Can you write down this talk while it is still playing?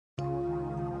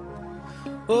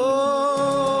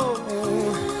Oh,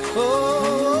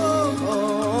 oh,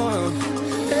 oh,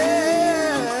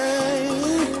 hey.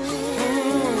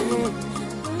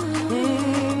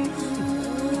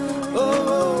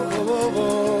 Oh, oh,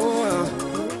 oh.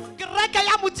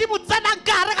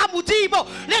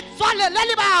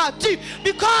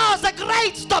 Because a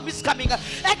great storm is coming, a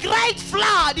great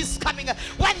flood is coming.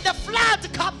 When the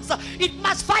flood comes, it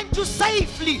must find you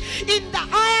safely in the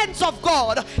hands of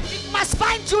God. It must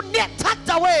find you tucked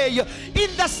away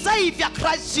in the Savior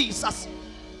Christ Jesus.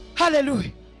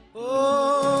 Hallelujah.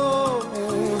 Oh,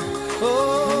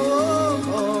 oh,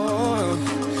 oh,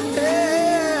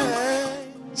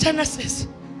 hey. Genesis,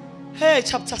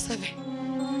 chapter 7.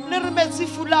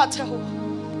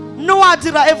 Noah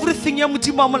did everything.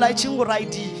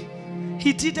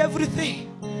 He did everything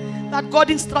that God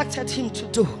instructed him to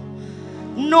do.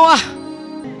 Noah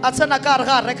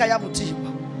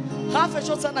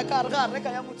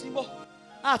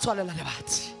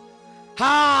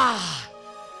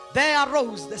there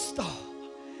arose the storm.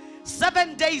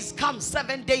 7 days come,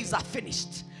 7 days are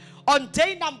finished. On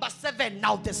day number 7,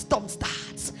 now the storm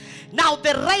starts. Now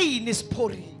the rain is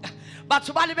pouring. But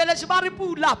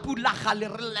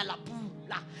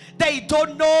they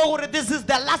don't know this is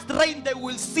the last rain they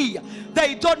will see.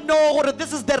 They don't know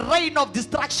this is the rain of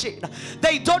destruction.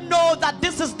 They don't know that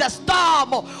this is the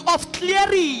storm of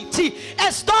clarity.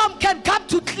 A storm can come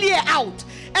to clear out.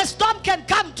 A storm can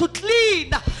come to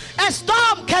clean. A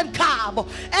storm can come.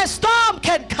 A storm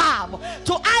can come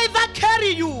to either carry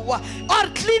you or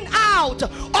clean out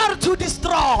or to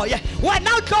destroy. We're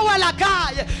not going like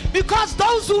guy, because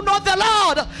those who know the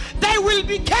Lord, they will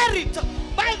be carried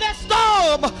by the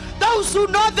storm. Those who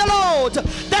know the Lord,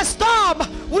 the storm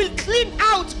will clean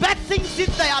out bad things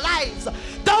in their lives.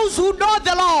 Those who know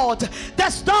the Lord, the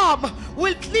storm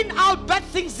will clean out bad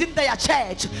things in their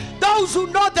church. Those who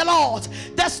know the Lord,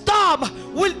 the storm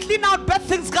will clean out bad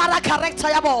things.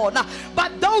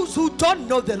 But those who don't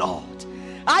know the Lord,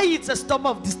 it's a storm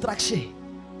of destruction.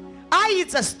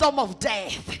 It's a storm of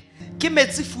death.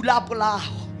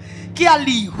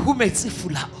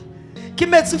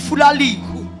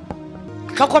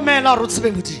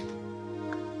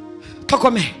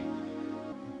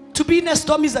 To be in a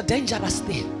storm is a dangerous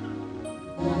thing.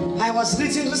 I was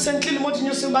reading recently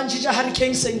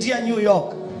Hurricane Sandy, New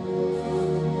York,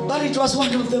 but it was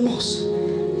one of the most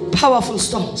powerful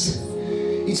storms.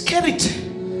 It carried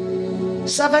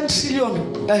 7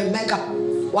 trillion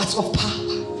megawatts of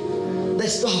power. The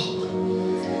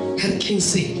storm, Hurricane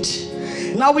Sandy.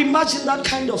 Now imagine that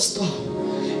kind of storm.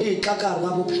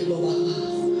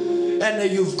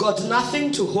 And you've got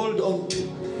nothing to hold on to.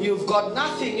 You've got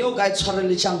nothing. You guys are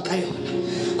really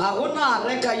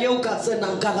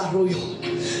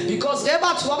because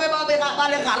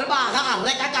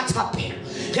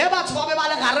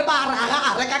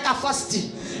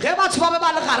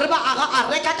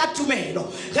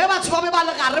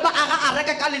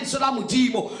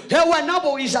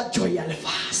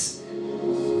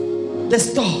the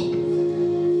storm.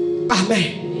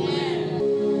 Amen.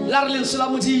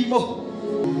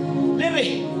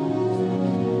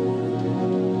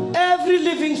 Every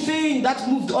living thing that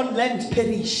moved on land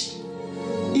perished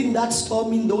in that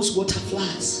storm, in those water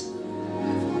floods.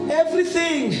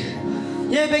 Everything,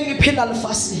 it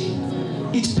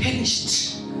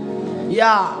perished.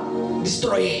 Yeah,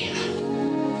 destroyed.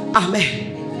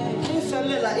 Amen.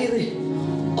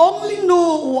 Only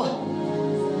Noah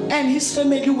and his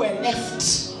family were left.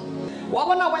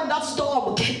 When that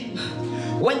storm came,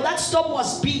 when that storm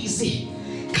was busy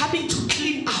coming to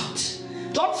clean out,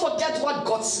 don't forget what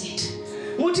God said.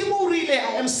 Mudimu, really,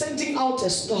 I am sending out a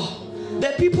storm.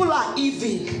 The people are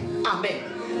evil. Amen.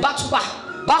 But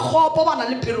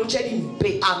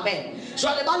amen. So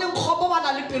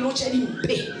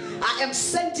I am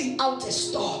sending out a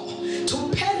storm to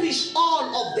perish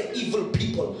all of the evil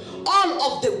people, all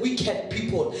of the wicked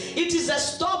people. It is a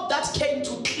storm that came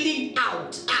to clean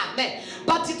out. Amen.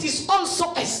 But it is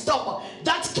also a storm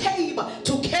that came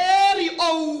to carry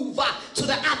over to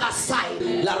the other side.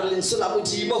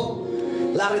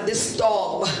 This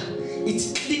storm,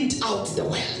 it cleaned out the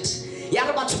world.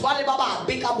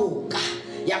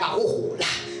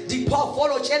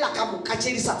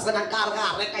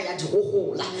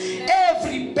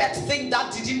 Every bad thing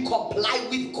that didn't comply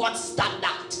with God's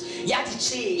standard,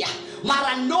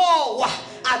 Maranoa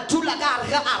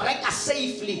Adulaga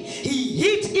safely. He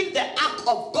hid in the ark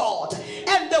of God,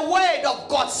 and the word of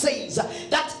God says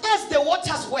that as the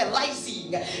waters were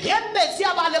rising,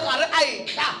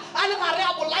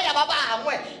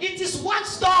 it is one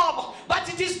storm, but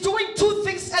it is doing two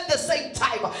things at the same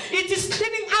time. It is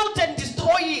cleaning out and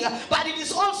destroying, but it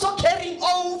is also carrying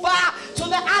over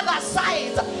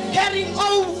sides, carrying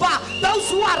over those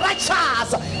who are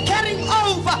righteous, carrying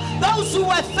over those who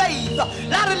have faith.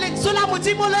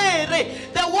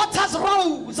 The waters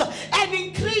rose and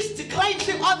increased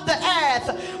greatly on the earth,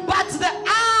 but the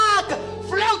ark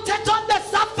floated on the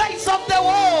surface of the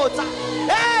water.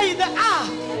 Hey, the ark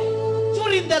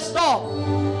during the storm,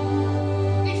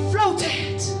 it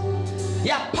floated.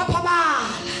 Yeah, Papa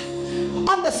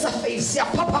on the surface. Yeah,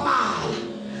 Papa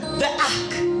the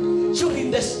ark during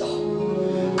the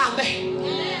storm.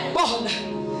 Amen. Bon,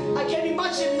 I can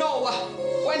imagine Noah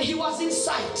when he was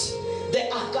inside the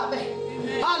ark. Amen.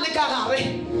 Or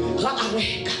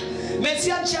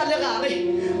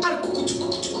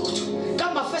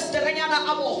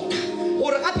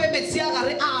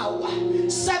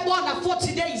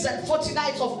 40 days and 40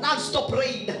 nights of non-stop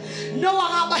rain.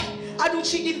 Noah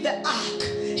in the ark,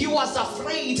 he was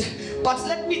afraid. But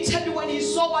let me tell you, when he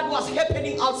saw what was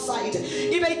happening outside,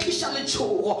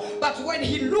 but when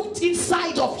he looked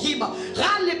inside of him,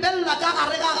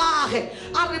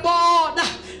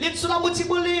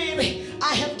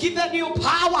 I have given you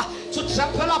power to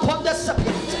trample upon the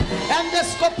serpent and the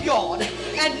scorpion,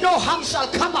 and no harm shall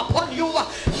come upon you.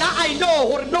 Now I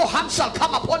know, or no harm shall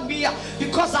come upon me,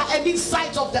 because I am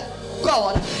inside of the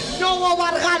God. No one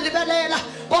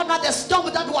the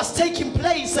storm that was taking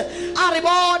place.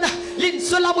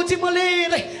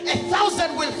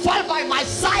 1,000 will fall by my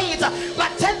side,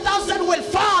 but 10,000 will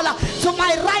fall to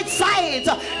my right side.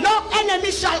 No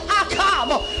enemy shall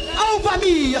come over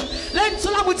me. Let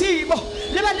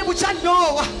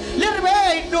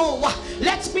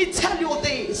me tell you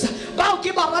this.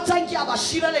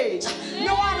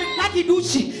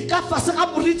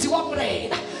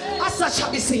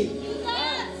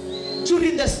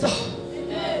 During the storm.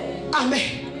 Amen.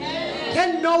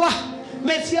 Can Noah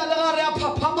Mesia Lagaria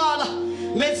Papamala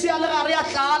Mesia Lagaria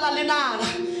Kala Linara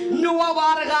Noah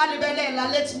Wargali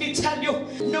Belela. Let me tell you,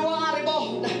 Noah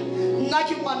Aribon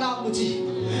Nakimanamuji.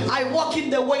 I walk in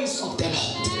the ways of the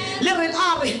Lord.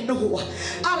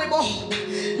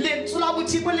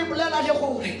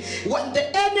 When the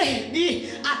enemy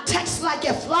attacks like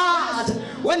a flood,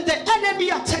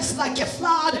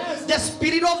 the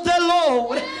Spirit of the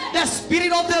Lord,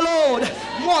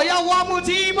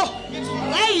 it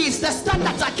will raise the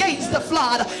standards against the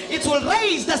flood. It will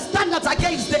raise the standards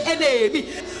against the enemy.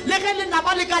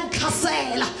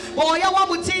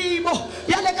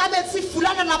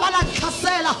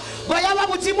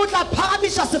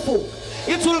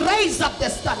 It will raise up the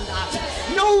standard.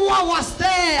 Noah was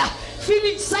there,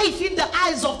 feeling safe in the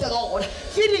eyes of the Lord,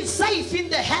 feeling safe in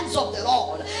the hands of the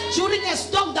Lord during a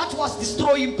storm that was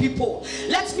destroying people.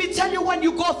 Let me tell you, when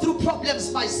you go through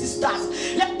problems, my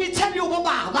sisters, let me tell you,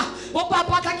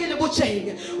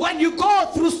 when you go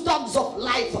through storms of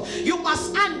life, you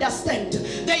must understand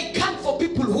they come for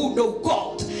people who know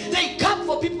God. They come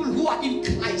for people who are in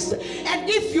Christ. And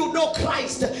if you know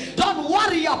Christ, don't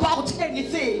worry about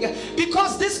anything,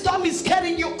 because this storm is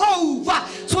carrying you over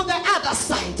to the other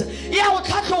side.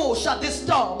 This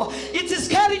storm, it is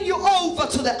carrying you over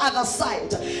to the other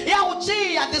side.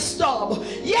 This storm,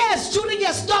 yes, during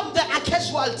a storm there are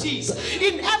casualties.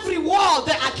 In every war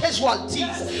there are casualties.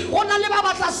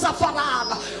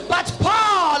 But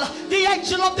Paul, the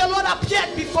angel of the Lord,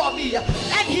 appeared before me,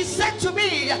 and he said to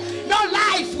me, no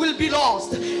life will be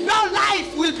lost. No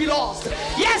life will be lost.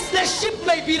 Yes, the ship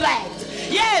may be wrecked.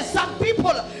 Yes, some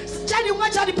people,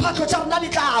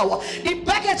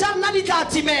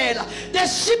 the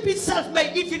ship itself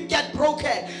may even get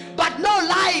broken, but no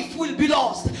life will be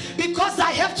lost, because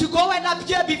I have to go and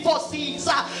appear before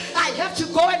Caesar. I have to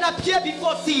go and appear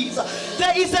before Caesar.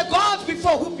 There is a God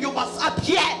before whom you must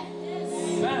appear.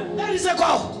 There is a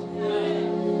God.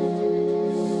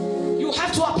 You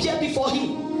have to appear before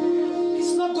him.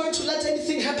 He's not going to let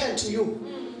anything happen to you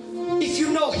if you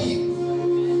know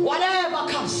him. Whatever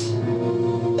comes,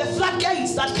 the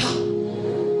floodgates that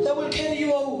come, they will carry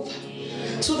you over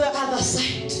to the other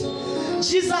side.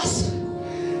 Jesus,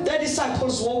 the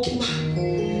disciples walking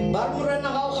but where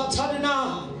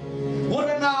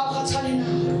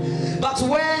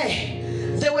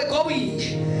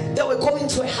they were going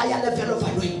to a higher level of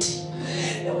anointing.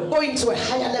 They were going to a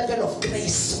higher level of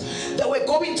grace. They were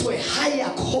going to a higher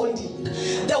calling.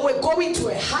 They were going to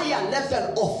a higher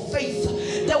level of faith.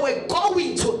 They were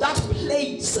going to that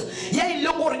place.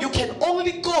 Yeah, Lord, you can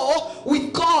only go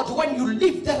with God when you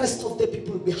leave the rest of the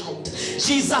people behind.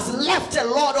 Jesus left a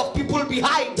lot of people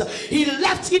behind. He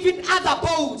left even other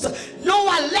boats.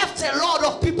 Noah left a lot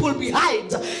of people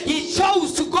behind. He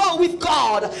chose to go with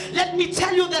God. Let me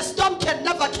tell you, the storm can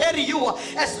never carry you.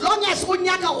 As long as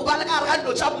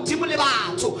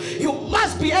you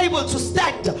must be able to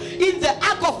stand in the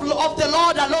ark of the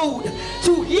Lord alone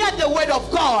to hear the word of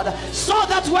God, so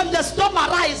that when the storm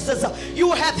arises,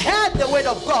 you have heard the word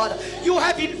of God. You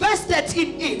have invested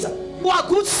in it. You are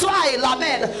good soil,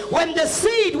 amen. When the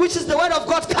seed, which is the word of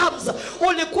God, comes,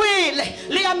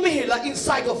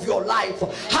 inside of your life.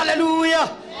 Hallelujah.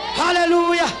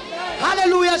 Hallelujah.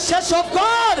 Hallelujah, church of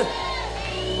God.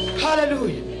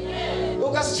 Hallelujah.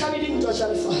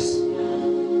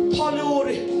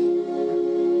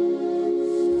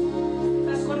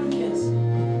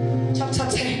 Chapter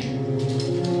 10,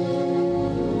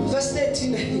 verse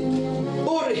 13.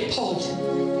 Paul,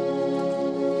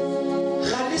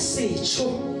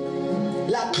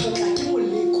 la tlhotla ke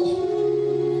moleko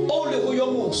o le go yo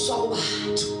moswa go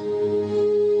batho.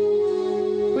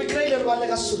 We create re ba le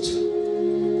ka Sotho.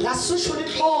 La Sotho le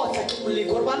tlhotla ke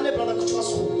moleko re ba le brother go tswa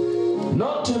so. No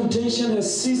temptation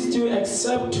has seized you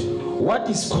except what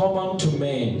is common to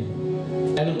man.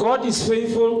 And God is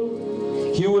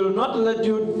faithful. He will not let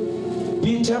you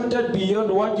be tempted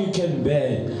beyond what you can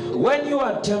bear. When you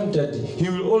are tempted, He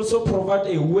will also provide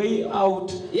a way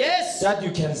out, yes, that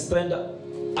you can stand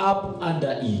up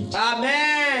under it.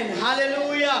 Amen.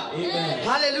 Hallelujah. Amen.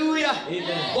 Hallelujah.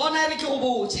 Amen.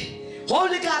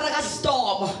 Holy God,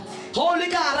 storm. Holy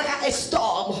God, a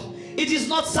storm. It is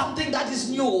not something that is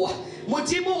new.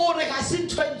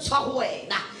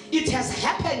 It has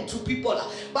happened to people,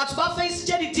 but we face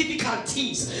many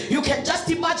difficulties. You can just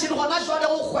imagine when I joined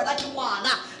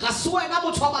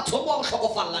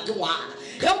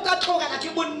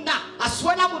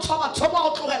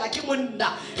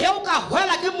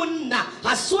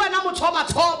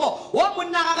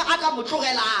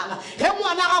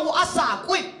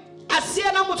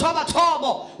asiena motho wa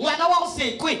bathomo ngwana wa go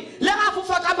sekwe le ga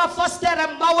fofa ka mafostere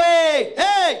mmawe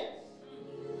hey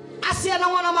asiena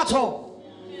ngwana matho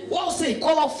wa go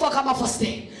sekwe wa fofa ka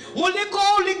mafostere moleko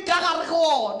o le nkagare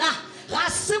go ona ga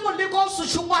se moleko o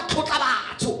sotshwa tlotla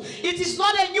batho. It is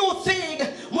not a new thing.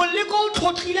 Moleko o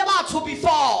tlotlile batho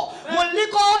before.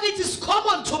 Moleko, it is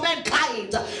common to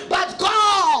mankind, but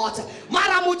God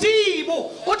mara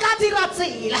modimo o tla dira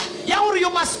tsela ya gore you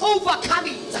must overcome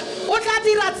it. O tla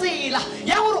dira tsela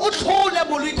ya gore o tlhole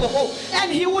moleko o,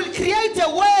 and He will create a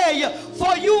way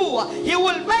for you. He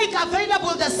will make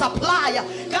available the supply.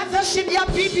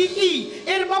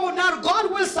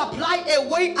 God will supply a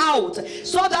way out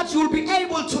so that you will be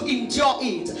able to endure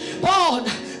it.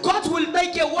 God will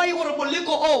make a way or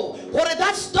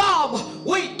that storm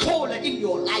will call in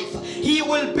your life. He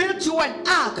will build you an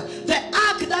ark. The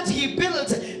ark that He built,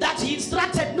 that He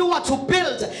instructed Noah to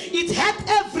build, it had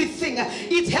everything.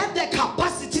 It had the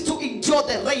capacity to endure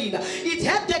the rain. It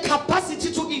had the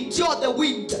capacity to endure the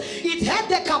wind. It had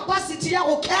the capacity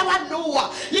to carry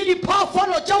Noah.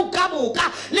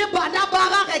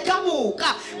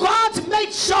 God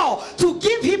made sure to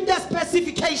give him the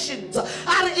specifications.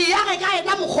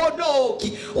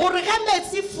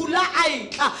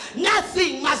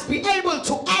 Nothing must be able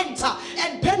to enter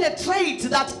and penetrate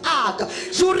that ark.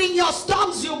 During your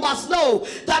storms, you must know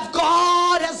that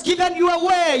God has given you a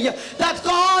way. That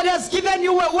God has given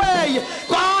you a way.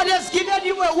 God has given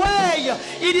you a way.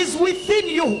 It is within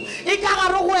you.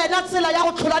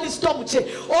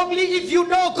 Only if you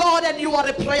know God and you are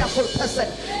a prayerful person,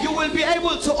 you will be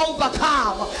able to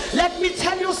overcome. Let me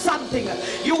tell you something.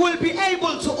 You will be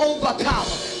able to overcome.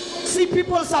 See,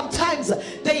 people sometimes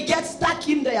they get stuck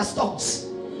in their storms.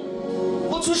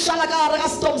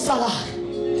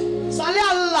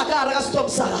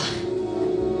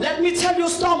 Let me tell you,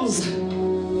 storms,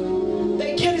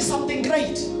 they carry something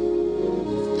great.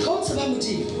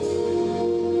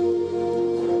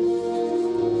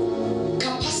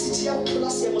 Capacity of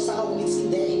it's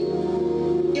in there.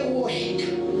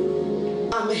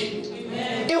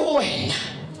 Amen.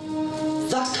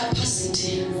 That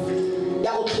capacity,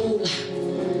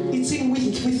 it's in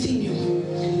within you.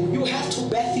 You have to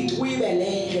birth it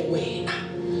away.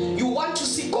 You want to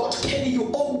see God carry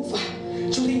you over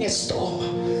during a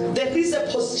storm. There is a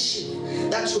position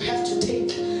that you have to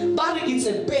take, but it's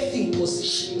a birthing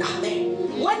position. Amen.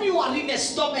 When you are in a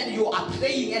storm and you are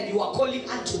praying and you are calling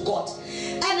unto God,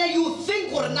 and you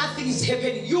think or nothing is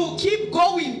happening, you keep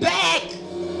going back.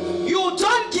 You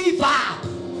don't give up.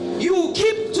 You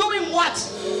keep doing what?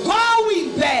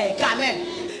 Going back. Amen.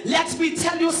 Let me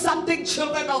tell you something,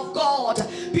 children of God.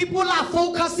 People are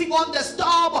focusing on the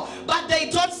storm, but they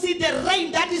don't see the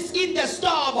rain that is in the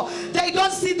storm. They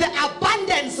don't see the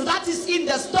abundance that is in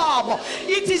the storm.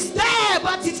 It is there,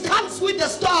 but it comes with the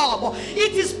storm.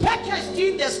 It is packaged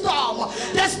in the storm.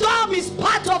 The storm is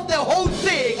part of the whole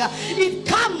thing. It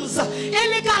comes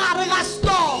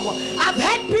storm. I've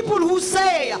had people who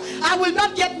say, I will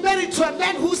not get married to a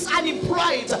man who's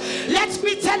unemployed. Let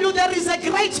me tell you, there is a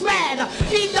great man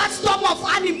in that storm of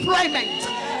unemployment.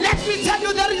 Let me tell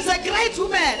you, there is a great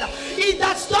woman in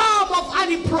that storm of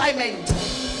unemployment.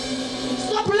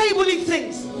 Stop labeling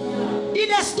things.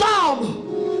 In a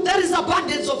storm, there is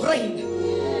abundance of rain.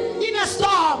 In a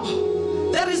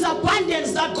storm, there is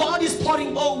abundance that God is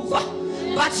pouring over.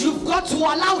 But you've got to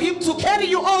allow him to carry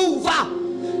you over.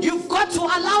 You've got to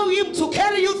allow him to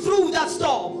carry you through that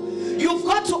storm. You've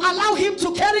got to allow him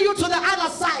to carry you to the other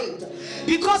side.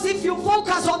 Because if you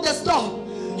focus on the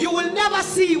storm, you will never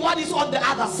see what is on the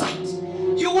other side.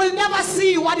 You will never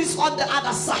see what is on the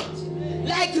other side.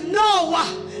 Like Noah,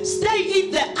 stay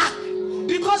in the ark.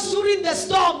 Because during the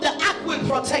storm, the ark will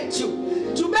protect you.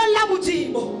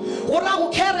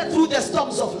 Carry through the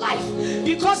storms of life.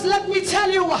 Because let me tell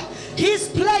you, his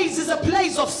place is a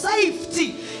place of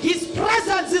safety. His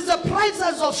presence is a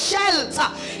presence of shelter.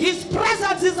 His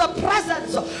presence is a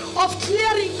presence of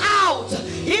clearing out.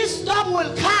 His storm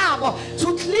will come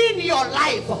to clean your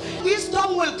life. His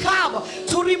storm will come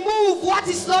to remove what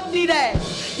is not needed.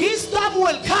 His storm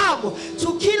will come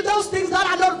to kill those things that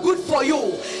are not good for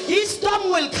you. His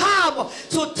storm will come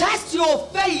to test your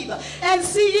faith and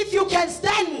see if you can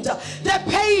stand the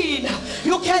pain.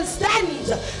 You can stand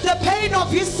the pain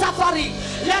of his suffering.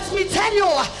 Let me tell you,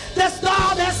 the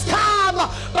storm has come,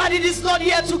 but it is not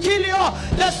here to kill you.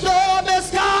 The storm has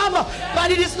come,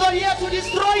 but it is not here to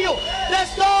destroy you. The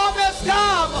storm has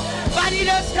come, but it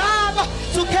has come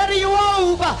to carry you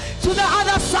over to the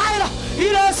other side.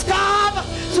 It has come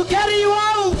to carry you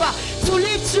over, to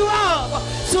lift you up,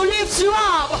 to lift you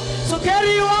up, to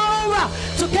carry you over,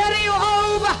 to carry you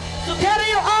over, to carry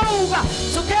you over,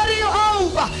 to carry you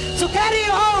over, to carry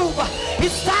you over.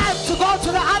 It's time to go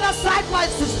to the other side, my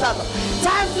sister.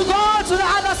 Time to go to the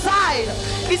other side.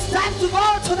 It's time to go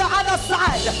to the other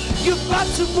side. You've got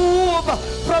to move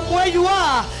from where you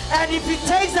are. And if it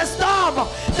takes a storm,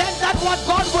 then that's what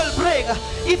God will bring.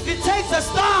 If it takes a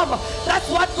storm, that's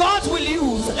what God will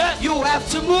use. You have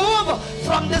to move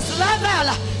from this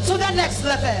level to the next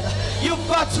level. You've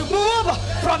got to move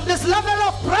from this level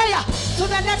of prayer to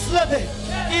the next level.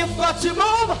 You've got to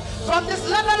move from this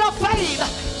level of faith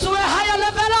to a higher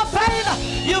level of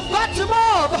faith. You've got to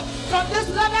move from this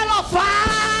level of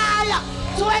fire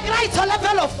to a greater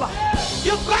level of fire.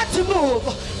 You've got to move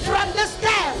from the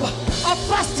step of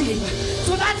fasting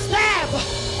to that step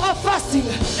of fasting.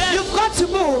 You've got to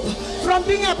move from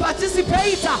being a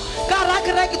participator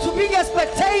to being a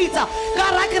spectator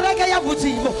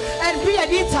and be an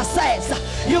intercessor.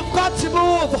 You've got to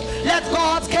move. Let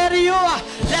God carry you.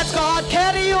 Let God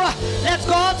carry you. Let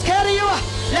God carry you.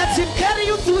 Let him carry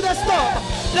you through the storm.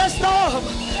 The storm.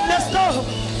 The storm.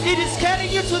 It is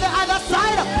carrying you to the other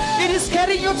side. It is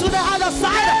carrying you to the other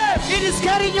side. It is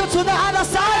carrying you to the other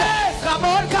side. Come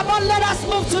on, come on. Let us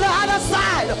move to the other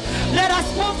side. Let us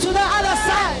move to the other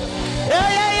side.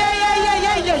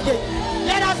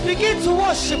 Let us begin to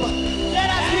worship. Let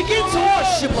us begin to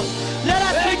worship. Let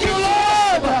us begin to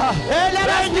worship. Let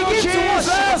us begin to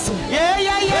worship.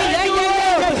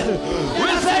 We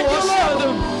thank you, Lord,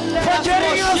 for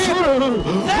getting us through.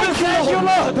 We thank you,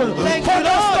 Lord, for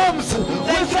the storms.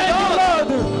 We thank you, Lord.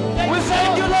 We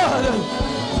thank you, Lord,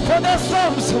 for the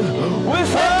storms. We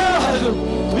thank you,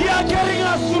 Lord. You are getting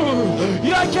us through.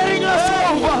 You are getting us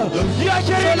over. You are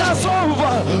getting us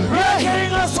over. You are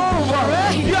getting us over.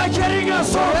 You are getting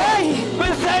us over. We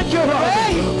thank you, Lord,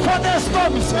 for the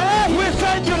storms. We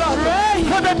thank you, Lord,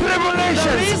 for the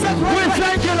tribulations. We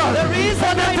thank you, Lord,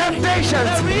 for the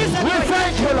temptations. We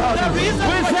thank you, Lord. We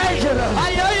thank you, Lord.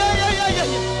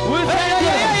 We thank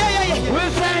you, Lord. We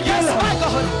thank you, Lord.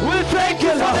 We thank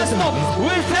you, Lord.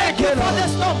 We thank you, Lord.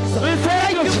 We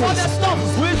thank you for the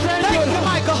storms. We thank you,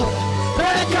 my God,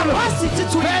 for the capacity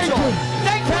to endure.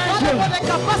 Thank you, Father, for the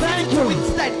capacity to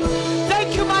withstand. Thank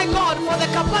you, my God, for the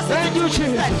capacity to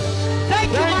withstand.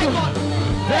 Thank you, my God.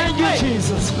 Thank you,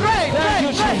 Jesus. Thank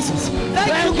you, Jesus.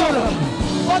 Thank you, God,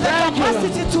 for the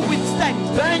capacity to withstand.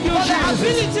 Thank you, for the Jesus.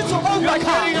 ability to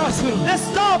overcome the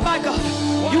storm, my God.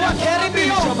 You are carrying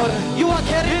me over. You are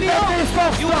carrying me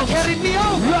over. You are carrying me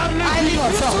over. I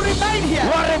refuse to remain here. I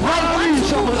want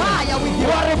to move higher with you.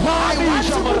 I want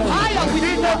to move higher with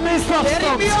you.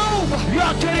 Carry me over. You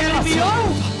are Carry me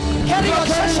over. Carry your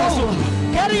chest over.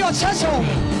 Carry your chest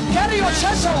over. Carry your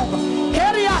church over.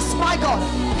 Carry us, my God.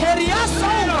 Carry us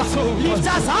over. Lift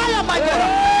us higher, my God.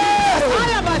 Lift us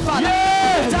higher, my Father.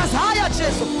 Lift us higher,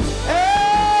 Jesus.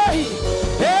 Hey!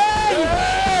 Hey!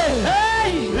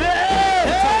 Hey!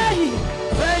 Hey!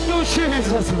 Thank you,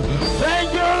 Jesus. Thank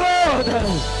you, Lord.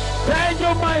 Thank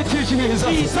you, mighty Jesus.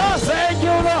 Thank you,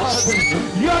 Lord.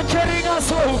 You are carrying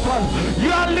us over.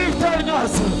 You are lifting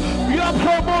us. You are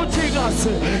promoting us.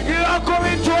 You are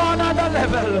going to another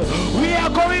level. We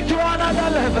are going to another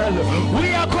level.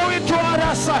 We are going to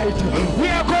other side. We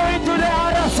are going to the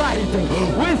other side.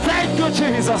 We thank you,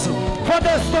 Jesus, for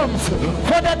the storms,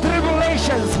 for the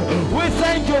tribulations. We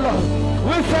thank you, Lord.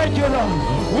 We thank you, Lord.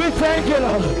 We thank you,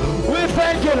 Lord. We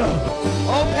thank you, Lord.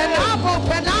 Open up,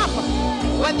 open up.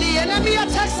 When the enemy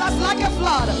attacks us like a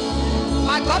flood,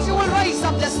 my God, you will raise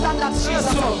up the standards,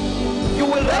 Jesus. You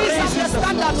will raise up the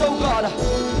standards, oh God.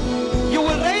 You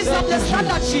will raise up the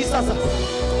standards, Jesus.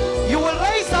 You will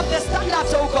raise up the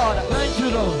standards, oh God. Thank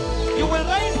you, Lord. You will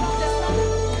raise up the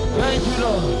standards. Thank you,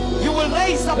 Lord. You will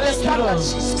raise up the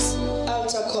standards, Jesus.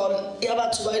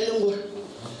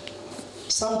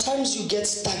 Sometimes you get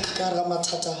stuck,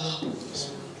 Karamatata.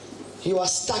 You are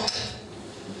stuck.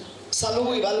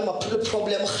 Salu ibale maphile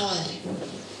problem khale.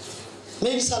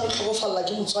 Maybe salu tlhokofala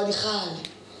like motswadi khale.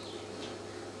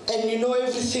 And you know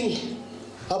everything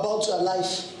about your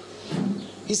life.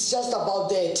 It's just about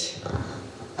that.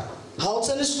 How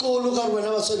tsene sekolo ka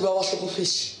wena batswadi ba wa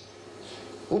hlokofetse.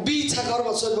 O bitsa ka re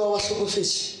batswadi ba wa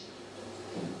hlokofetse.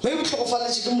 Maybe tlhokofala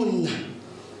ke monna.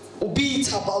 O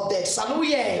bitsa about that. Salu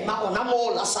yema ona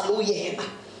mola salu yema.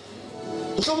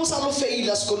 Mhlomo salu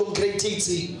fail sekolo grade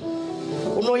 8.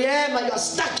 You are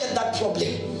stuck at that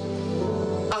problem.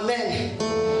 Amen.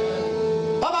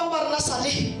 Baba Marna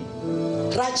Sali,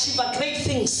 Rachiva great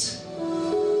things.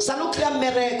 Salukra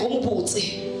mere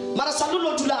kumpuzi.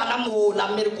 Marasalulo Dula Anamola,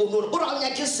 Merikuno,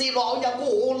 Uranyakisilo,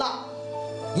 Yagola.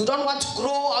 You don't want to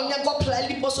grow, Anyago play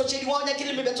Liposo, Chediwana,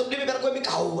 Kilometer to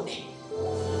Liverpool.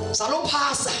 Salo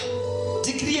pasa,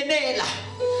 Tigrianela.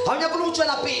 Anyaguruja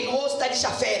pain, oh, study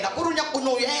Shafela,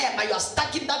 Gurunakuno, you are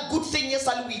stuck in that good thing, yes,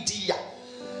 Aluidia.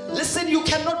 Listen, you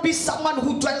cannot be someone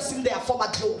who dwells in their former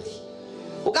glory.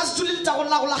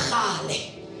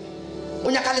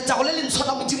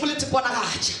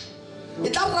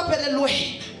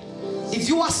 If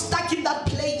you are stuck in that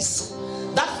place,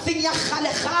 that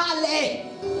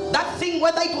thing,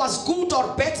 whether it was good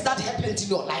or bad that happened in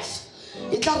your life,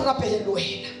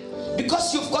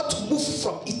 because you've got to move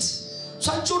from it.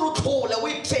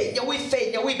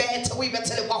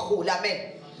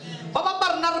 Amen. Baba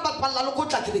barna ba palla ko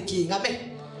tla kereking, amen.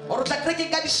 Or tla kereking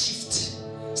ka di shift.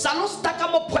 Salo staka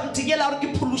mo pointing ela re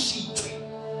ke phulushitswe.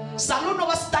 Salo no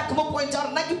ba staka mo point ya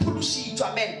rena ke phulushitswe,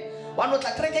 amen. Wa no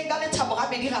tla kereking ka le thabo ga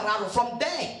bedi gararo. From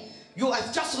there you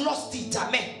have just lost it,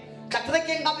 amen. Tla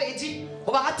kereking ga bedi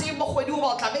go ba ga teng mo kgwedi o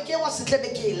ba tla be ke wa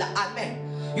setlebekela,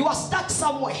 amen. You are stuck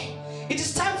somewhere. It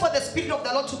is time for the Spirit of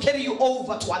the Lord to carry you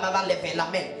over to another level,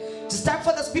 amen. It is time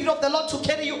for the Spirit of the Lord to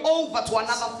carry you over to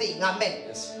another thing, amen.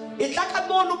 It's like a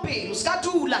monopay.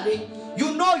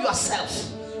 You know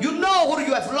yourself. You know what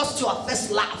you have lost your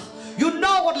first love. You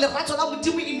know what the right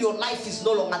in your life is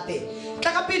no longer there.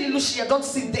 Don't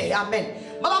sit there, amen.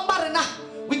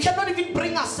 We cannot even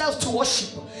bring ourselves to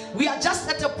worship. We are just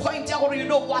at a point where you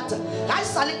know what? But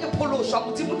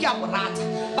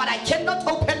I cannot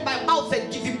open my mouth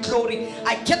and give him glory.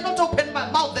 I cannot open my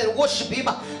mouth and worship him.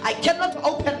 I cannot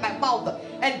open my mouth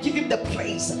and give him the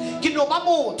praise.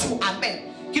 Amen.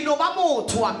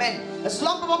 To amen. As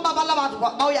long as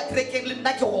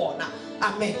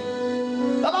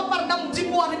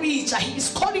he is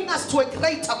calling us to a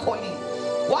greater calling.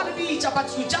 But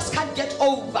you just can't get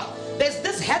over. There's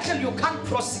this hurdle you can't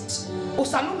cross it.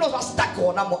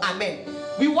 Amen.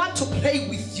 We want to pray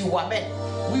with you. Amen.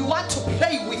 We want to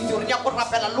pray with you.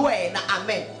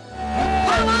 Amen.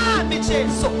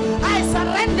 I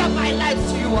surrender my life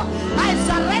to you. I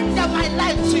surrender my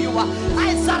life to you.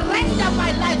 I surrender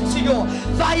my life to you.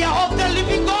 Fire of the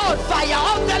living God. Fire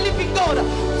of the living God.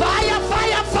 Fire,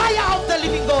 fire, fire of the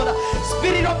living God.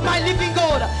 Spirit of my living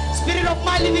God. Spirit of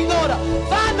my living God.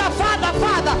 Father, Father,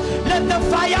 Father. Let the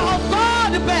fire of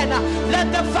God burn.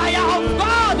 Let the fire of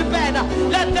God burn.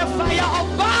 Let the fire of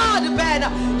God burn.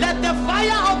 Let the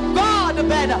fire of God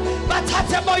burn.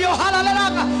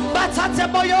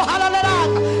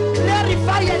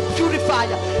 Clarify and purify.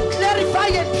 Clarify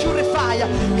and purify.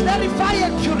 Clarify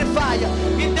and purify.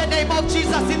 In the name of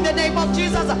Jesus. In the name of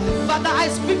Jesus. Father, I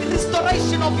speak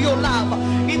restoration of your love.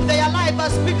 In their life, I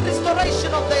speak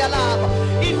restoration of their love.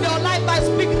 In your life, I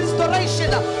speak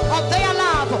restoration of their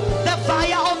love. The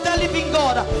fire of the living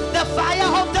God. The fire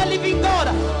of the living God.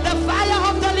 The fire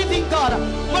of the living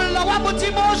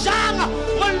modimo o jang,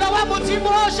 mollo wa modimo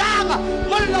o jang,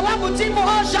 mollo wa modimo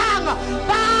o jang.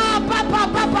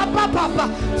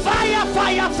 Fire,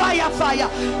 fire, fire, fire.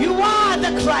 You are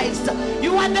the Christ.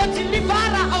 You are the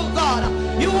deliverer of God.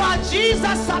 You are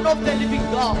Jesus, Son of the living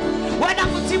God. When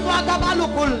I'm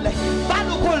balukulle,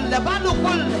 balukulle,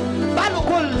 balukulle,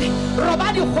 balukulle,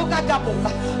 robadi hoka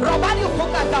gamuka, robadi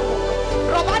hoka gamuka,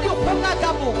 robadi hoka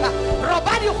gamuka,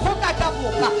 robadi hoka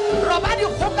gamuka, robadi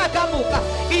hoka gamuka.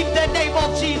 In the name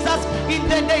of Jesus, in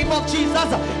the name of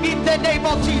Jesus, in the name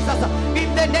of Jesus,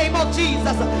 in the name of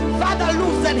Jesus. Father,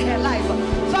 loosen her life.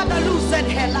 Father, loosen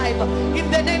her life. In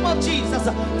the name of Jesus.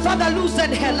 Father,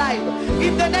 loosen her life.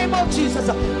 In the name of Jesus.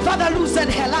 Father, loosen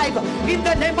her life. In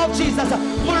the name of Jesus.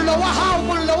 Mulawahau,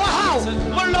 mulawahau,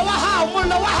 mulawahau,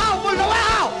 mulawahau,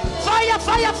 mulawahau. Fire,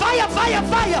 fire, fire, fire,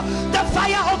 fire. The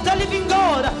fire of the living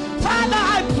God. Father,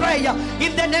 I pray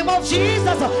in the name of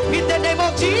Jesus, in the name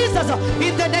of Jesus,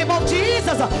 in the name of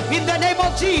Jesus, in the name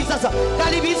of Jesus.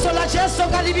 Calibizzo la gesso,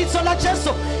 calibizzo la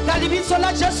gesso, calibizzo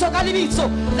la gesso, calibizzo,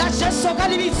 la gesso,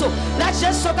 calibizzo, la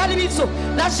gesso, calibizzo,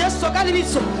 la gesso,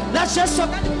 calibizzo, la gesso,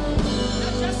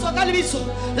 calibizzo,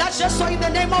 la gesso, in the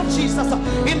name of Jesus,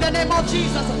 in the name of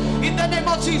Jesus, in the name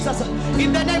of Jesus,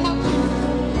 in the name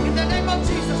of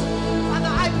Jesus. Father,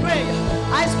 I pray,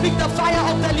 I speak the fire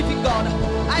of the living God.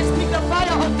 I speak the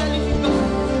fire of the living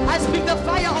God. I speak the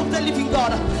fire of the living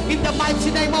God. In the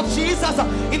mighty name of Jesus.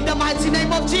 In the mighty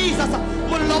name of Jesus.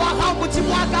 I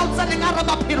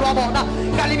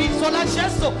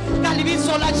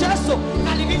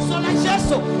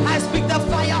speak the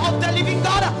fire of the living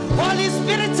God. Holy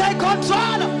Spirit, take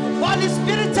control. Holy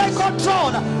Spirit, take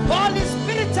control. Holy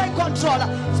Spirit, take control.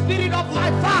 Spirit of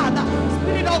my Father.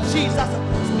 Spirit of Jesus.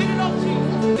 Spirit of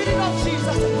Jesus. Spirit of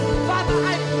Jesus. Father,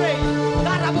 I pray.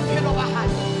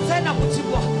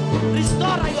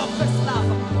 Restore your first love.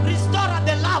 Restore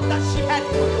the love that she had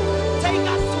for you. Take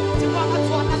us to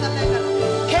another level.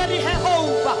 Carry her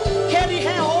over. Carry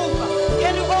her over.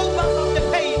 Carry over from the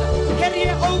pain. Carry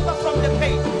her over from the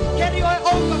pain. Carry her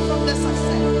over from the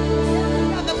success.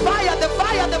 The fire, the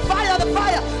fire, the fire, the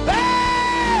fire.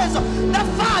 Yes! The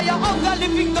fire of the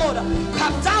living God.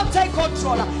 Come down, take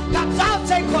control. Come down,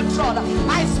 take control.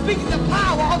 I speak the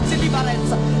power of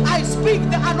deliverance. I speak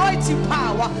the anointing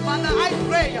power. Father, I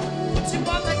pray.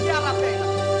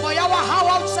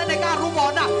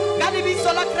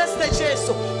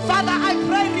 Father, I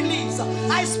pray release.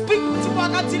 I speak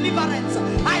deliverance.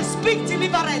 I speak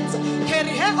deliverance.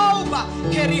 Carry her over.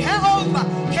 Carry her over.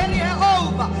 Carry her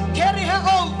over. Carry her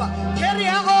over. Carry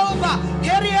her over.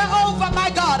 Carry her over, my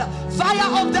God. Fire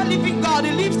of the living God.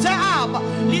 Lift her up.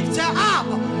 Lift her up.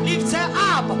 Lift her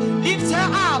up. Lift her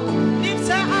up. Lift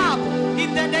her up.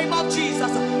 In the name of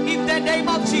Jesus. In the name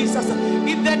of Jesus.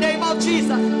 In the name of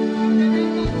Jesus.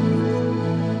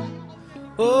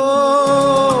 Oh.